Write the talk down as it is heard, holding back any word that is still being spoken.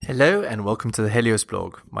Hello and welcome to the Helios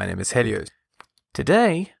blog. My name is Helios.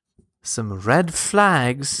 Today, some red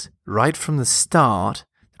flags right from the start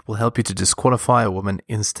that will help you to disqualify a woman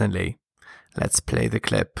instantly. Let's play the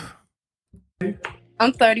clip.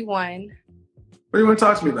 I'm 31. What do you want to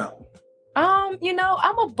talk to me about?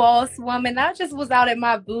 I'm a boss woman. I just was out at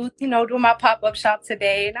my booth, doing my pop-up shop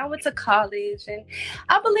today, and I went to college, and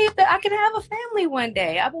I believe that I can have a family one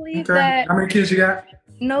day. I believe that... How many kids you got?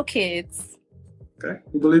 No kids. Okay.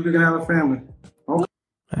 You believe you can have a family?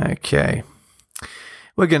 Okay.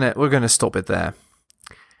 We're gonna stop it there.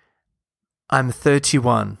 I'm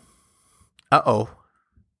 31. Uh-oh.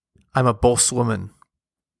 I'm a boss woman.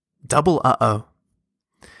 Double uh-oh.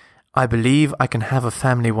 I believe I can have a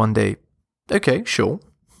family one day. Okay, sure.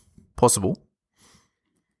 Possible.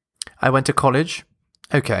 I went to college.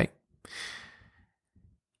 Okay.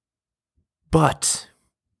 But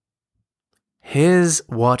here's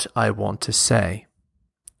what I want to say,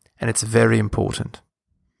 and it's very important.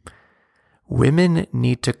 Women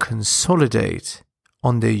need to consolidate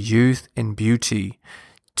on their youth and beauty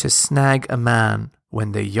to snag a man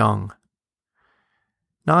when they're young.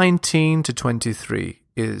 19 to 23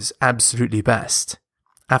 is absolutely best.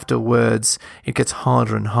 Afterwards, it gets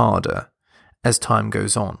harder and harder as time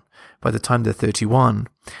goes on. By the time they're 31,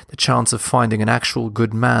 the chance of finding an actual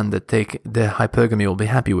good man that their hypergamy will be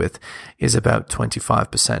happy with is about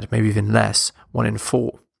 25%, maybe even less, 1 in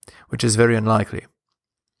 4, which is very unlikely.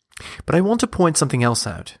 But I want to point something else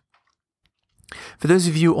out. For those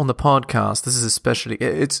of you on the podcast, this is especially,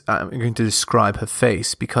 I'm going to describe her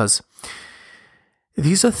face because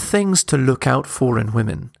these are things to look out for in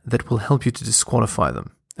women that will help you to disqualify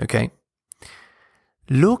them, okay?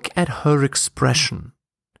 Look at her expression.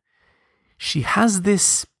 She has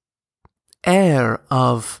this air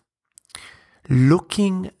of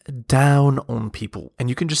looking down on people, and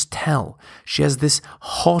you can just tell she has this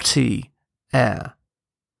haughty air.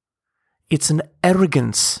 It's an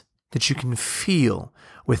arrogance that you can feel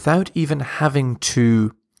without even having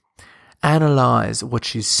to analyze what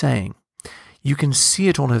she's saying. You can see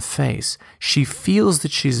it on her face. She feels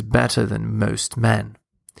that she's better than most men.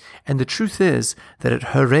 And the truth is that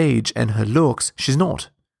at her age and her looks, she's not.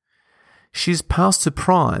 She's past her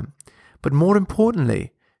prime, but more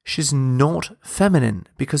importantly, she's not feminine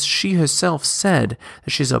because she herself said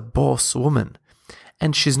that she's a boss woman.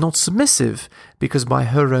 And she's not submissive because by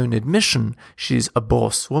her own admission, she's a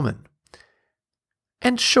boss woman.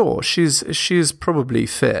 And sure, she's probably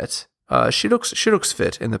fit. She looks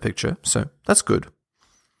fit in the picture, so that's good.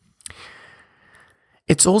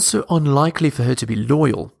 It's also unlikely for her to be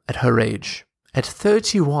loyal at her age. At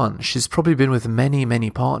 31, she's probably been with many, many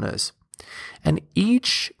partners. And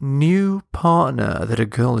each new partner that a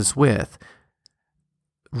girl is with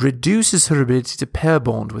reduces her ability to pair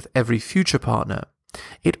bond with every future partner.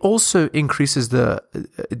 It also decreases the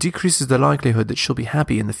likelihood that she'll be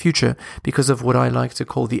happy in the future because of what I like to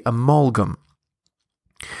call the amalgam.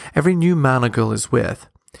 Every new man a girl is with,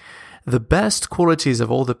 the best qualities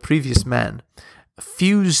of all the previous men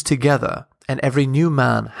fuse together, and every new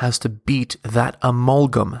man has to beat that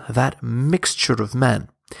amalgam, that mixture of men.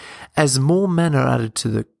 As more men are added to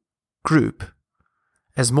the group,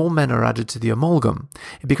 as more men are added to the amalgam,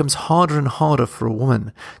 it becomes harder and harder for a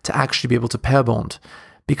woman to actually be able to pair bond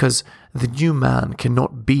because the new man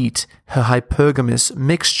cannot beat her hypergamous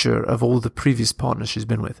mixture of all the previous partners she's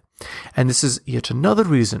been with. And this is yet another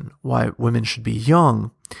reason why women should be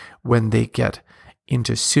young when they get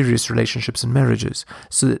into serious relationships and marriages,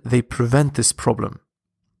 so that they prevent this problem.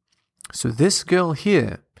 So this girl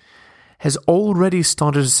here has already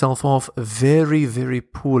started herself off very, very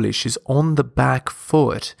poorly. She's on the back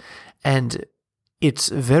foot, and it's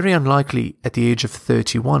very unlikely at the age of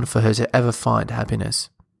 31 for her to ever find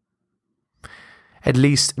happiness. At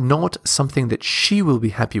least not something that she will be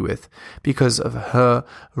happy with because of her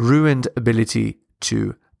ruined ability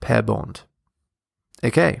to pair bond.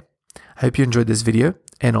 Okay, I hope you enjoyed this video,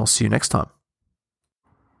 and I'll see you next time.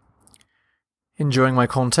 Enjoying my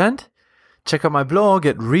content? Check out my blog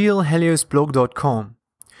at realheliosblog.com.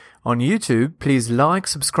 On YouTube, please like,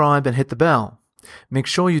 subscribe, and hit the bell. Make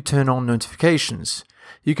sure you turn on notifications.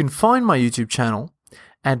 You can find my YouTube channel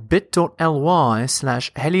at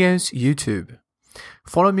bit.ly/HeliosYouTube.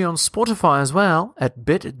 Follow me on Spotify as well at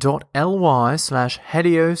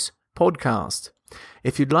bit.ly/HeliosPodcast.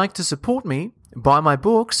 If you'd like to support me, buy my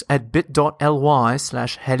books at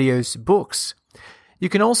bit.ly/HeliosBooks. You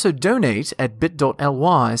can also donate at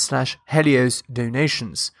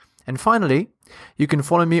bit.ly/HeliosDonations. And finally, you can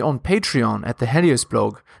follow me on Patreon at the Helios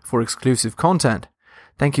blog for exclusive content.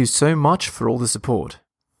 Thank you so much for all the support.